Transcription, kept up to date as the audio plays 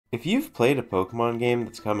If you've played a Pokemon game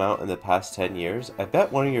that's come out in the past 10 years, I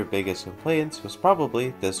bet one of your biggest complaints was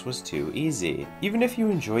probably this was too easy. Even if you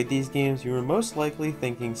enjoyed these games, you were most likely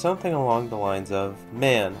thinking something along the lines of,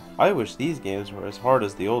 man, I wish these games were as hard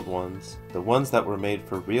as the old ones. The ones that were made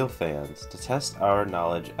for real fans, to test our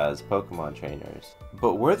knowledge as Pokemon trainers.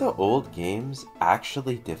 But were the old games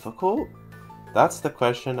actually difficult? That's the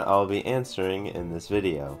question I'll be answering in this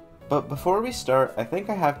video. But before we start, I think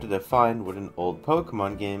I have to define what an old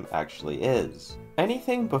Pokemon game actually is.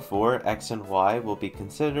 Anything before X and Y will be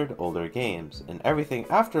considered older games, and everything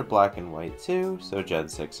after Black and White 2, so Gen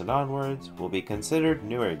 6 and onwards, will be considered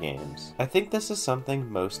newer games. I think this is something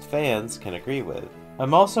most fans can agree with.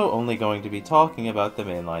 I'm also only going to be talking about the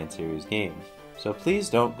mainline series games, so please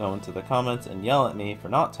don't go into the comments and yell at me for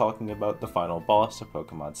not talking about the final boss of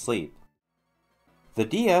Pokemon Sleep. The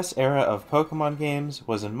DS era of Pokemon games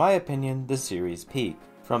was, in my opinion, the series' peak.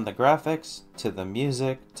 From the graphics, to the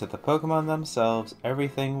music, to the Pokemon themselves,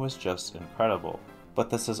 everything was just incredible. But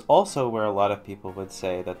this is also where a lot of people would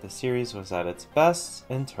say that the series was at its best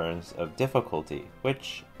in terms of difficulty,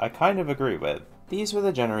 which I kind of agree with. These were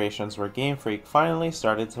the generations where Game Freak finally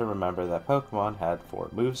started to remember that Pokemon had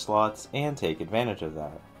 4 move slots and take advantage of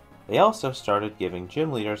that. They also started giving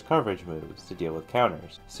gym leaders coverage moves to deal with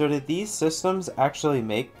counters. So did these systems actually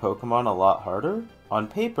make Pokemon a lot harder? On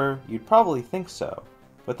paper, you'd probably think so.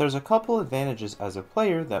 But there's a couple advantages as a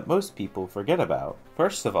player that most people forget about.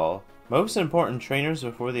 First of all, most important trainers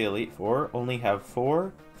before the Elite Four only have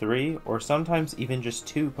 4, 3, or sometimes even just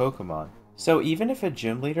 2 Pokemon. So even if a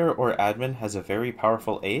gym leader or admin has a very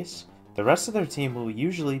powerful ace, the rest of their team will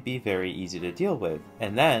usually be very easy to deal with,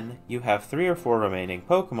 and then you have 3 or 4 remaining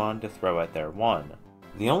Pokemon to throw at their 1.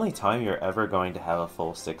 The only time you're ever going to have a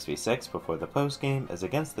full 6v6 before the postgame is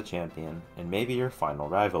against the champion, and maybe your final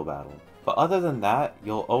rival battle. But other than that,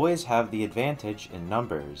 you'll always have the advantage in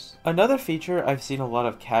numbers. Another feature I've seen a lot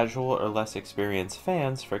of casual or less experienced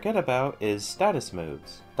fans forget about is status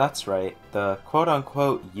moves. That's right, the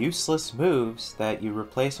quote-unquote useless moves that you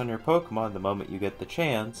replace on your Pokemon the moment you get the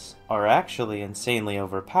chance are actually insanely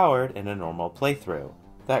overpowered in a normal playthrough.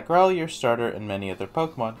 That Growl your starter and many other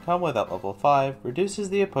Pokemon come with at level 5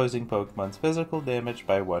 reduces the opposing Pokemon's physical damage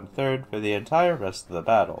by 1/3 for the entire rest of the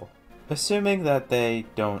battle. Assuming that they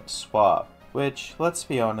don't swap, which, let's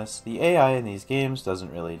be honest, the AI in these games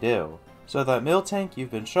doesn't really do. So that Miltank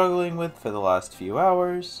you've been struggling with for the last few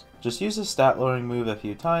hours, just use a stat lowering move a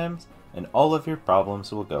few times and all of your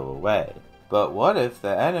problems will go away. But what if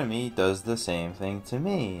the enemy does the same thing to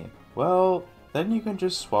me? Well, then you can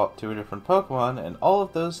just swap to a different Pokemon and all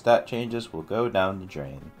of those stat changes will go down the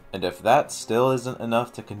drain. And if that still isn't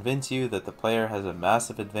enough to convince you that the player has a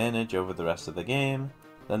massive advantage over the rest of the game,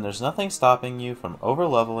 then there's nothing stopping you from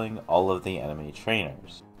overleveling all of the enemy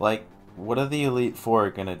trainers. Like, what are the Elite Four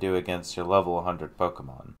gonna do against your level 100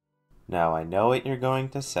 Pokemon? Now I know what you're going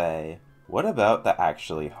to say, what about the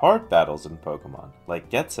actually hard battles in Pokemon, like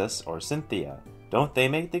Getsus or Cynthia? Don't they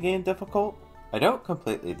make the game difficult? I don't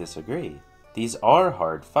completely disagree. These are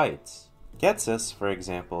hard fights. Getsus, for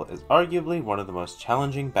example, is arguably one of the most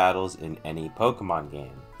challenging battles in any Pokemon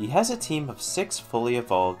game. He has a team of 6 fully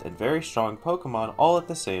evolved and very strong Pokemon all at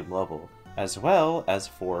the same level, as well as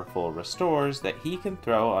 4 full restores that he can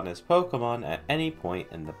throw on his Pokemon at any point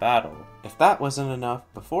in the battle. If that wasn't enough,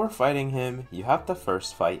 before fighting him, you have to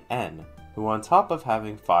first fight N, who on top of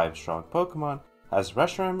having 5 strong Pokemon, has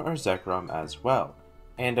Reshiram or Zekrom as well.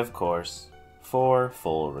 And of course, 4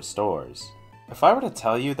 full restores. If I were to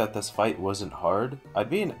tell you that this fight wasn't hard, I'd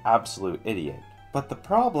be an absolute idiot. But the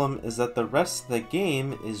problem is that the rest of the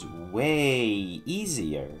game is way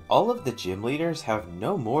easier. All of the gym leaders have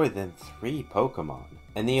no more than 3 Pokemon.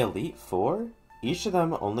 And the Elite Four? Each of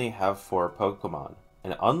them only have 4 Pokemon.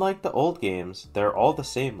 And unlike the old games, they're all the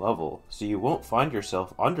same level, so you won't find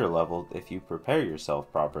yourself underleveled if you prepare yourself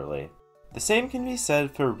properly. The same can be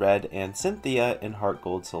said for Red and Cynthia in Heart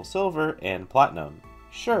Gold, Soul Silver, and Platinum.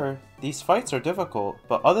 Sure, these fights are difficult,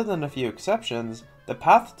 but other than a few exceptions, the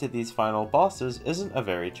path to these final bosses isn't a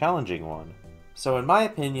very challenging one. So in my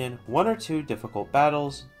opinion, 1 or 2 difficult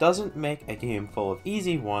battles doesn't make a game full of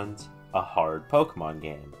easy ones a hard Pokemon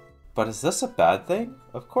game. But is this a bad thing?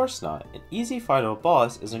 Of course not. An easy final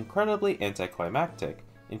boss is incredibly anticlimactic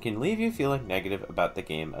and can leave you feeling negative about the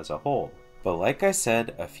game as a whole. But like I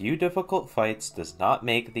said, a few difficult fights does not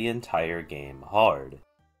make the entire game hard.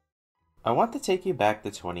 I want to take you back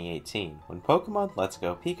to 2018, when Pokemon Let's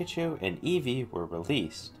Go Pikachu and Eevee were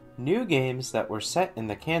released. New games that were set in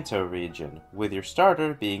the Kanto region, with your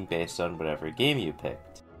starter being based on whatever game you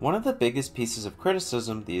picked. One of the biggest pieces of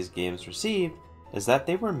criticism these games received is that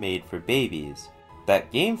they were made for babies.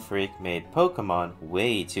 that Game Freak made Pokemon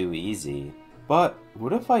way too easy. But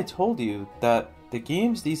what if I told you that the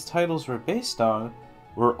games these titles were based on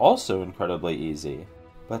were also incredibly easy?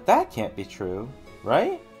 But that can't be true,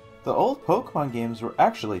 right? The old Pokemon games were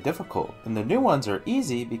actually difficult, and the new ones are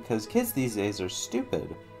easy because kids these days are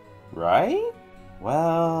stupid, right?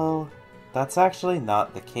 Well, that's actually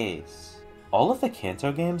not the case. All of the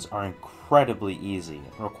Kanto games are incredibly easy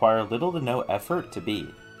and require little to no effort to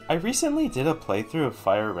beat. I recently did a playthrough of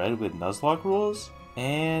Fire Red with Nuzlocke rules,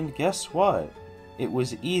 and guess what? It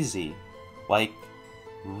was easy. Like,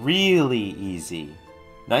 really easy.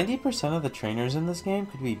 90% of the trainers in this game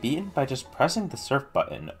could be beaten by just pressing the surf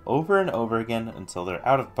button over and over again until they're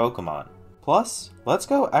out of Pokemon. Plus, Let's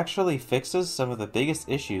Go actually fixes some of the biggest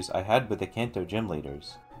issues I had with the Kanto gym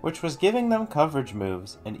leaders, which was giving them coverage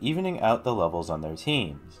moves and evening out the levels on their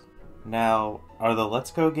teams. Now, are the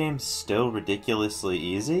Let's Go games still ridiculously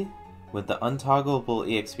easy? With the untoggleable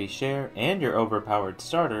EXP share and your overpowered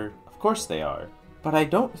starter, of course they are. But I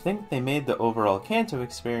don't think they made the overall Kanto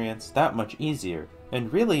experience that much easier,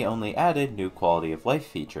 and really only added new quality of life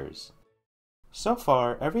features. So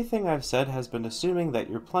far, everything I've said has been assuming that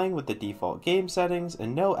you're playing with the default game settings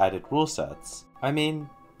and no added rule sets. I mean,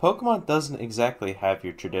 Pokemon doesn't exactly have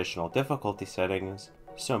your traditional difficulty settings,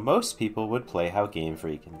 so most people would play how Game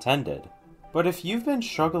Freak intended. But if you've been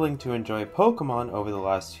struggling to enjoy Pokemon over the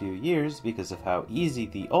last few years because of how easy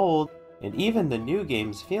the old and even the new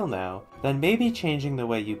games feel now, then maybe changing the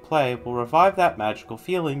way you play will revive that magical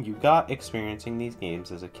feeling you got experiencing these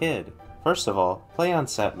games as a kid. First of all, play on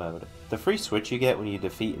set mode. The free switch you get when you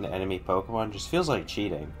defeat an enemy Pokemon just feels like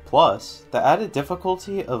cheating. Plus, the added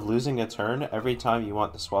difficulty of losing a turn every time you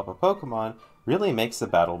want to swap a Pokemon really makes the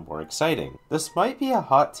battle more exciting. This might be a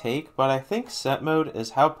hot take, but I think set mode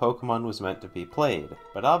is how Pokemon was meant to be played.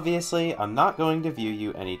 But obviously, I'm not going to view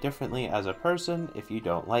you any differently as a person if you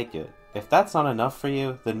don't like it. If that's not enough for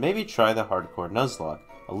you, then maybe try the Hardcore Nuzlocke,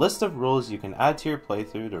 a list of rules you can add to your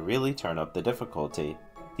playthrough to really turn up the difficulty.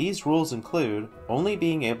 These rules include only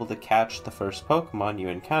being able to catch the first Pokemon you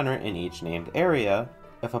encounter in each named area.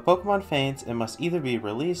 If a Pokemon faints, it must either be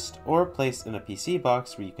released or placed in a PC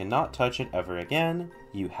box where you cannot touch it ever again.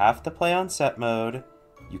 You have to play on set mode.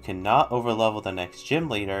 You cannot overlevel the next gym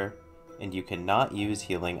leader, and you cannot use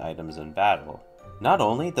healing items in battle. Not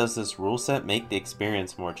only does this rule set make the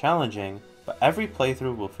experience more challenging, but every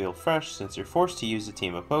playthrough will feel fresh since you're forced to use a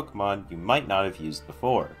team of Pokemon you might not have used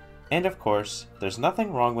before. And of course, there's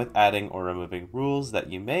nothing wrong with adding or removing rules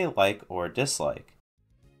that you may like or dislike.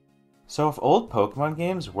 So if old Pokemon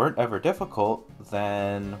games weren't ever difficult,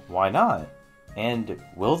 then why not? And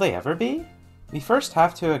will they ever be? We first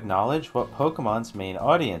have to acknowledge what Pokemon's main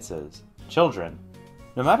audience is: children.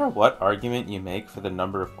 No matter what argument you make for the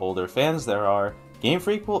number of older fans there are, Game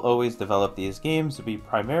Freak will always develop these games to be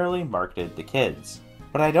primarily marketed to kids.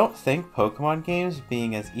 But I don't think Pokemon games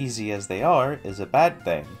being as easy as they are is a bad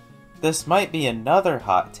thing. This might be another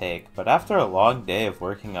hot take, but after a long day of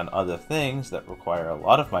working on other things that require a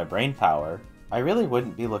lot of my brain power, I really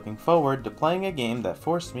wouldn't be looking forward to playing a game that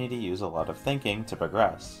forced me to use a lot of thinking to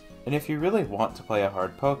progress. And if you really want to play a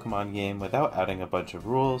hard Pokemon game without adding a bunch of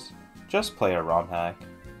rules, just play a ROM hack.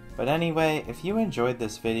 But anyway, if you enjoyed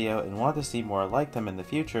this video and want to see more like them in the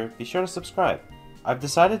future, be sure to subscribe. I've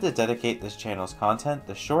decided to dedicate this channel's content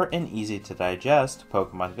to short and easy to digest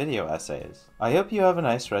Pokemon video essays. I hope you have a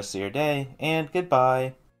nice rest of your day, and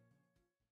goodbye!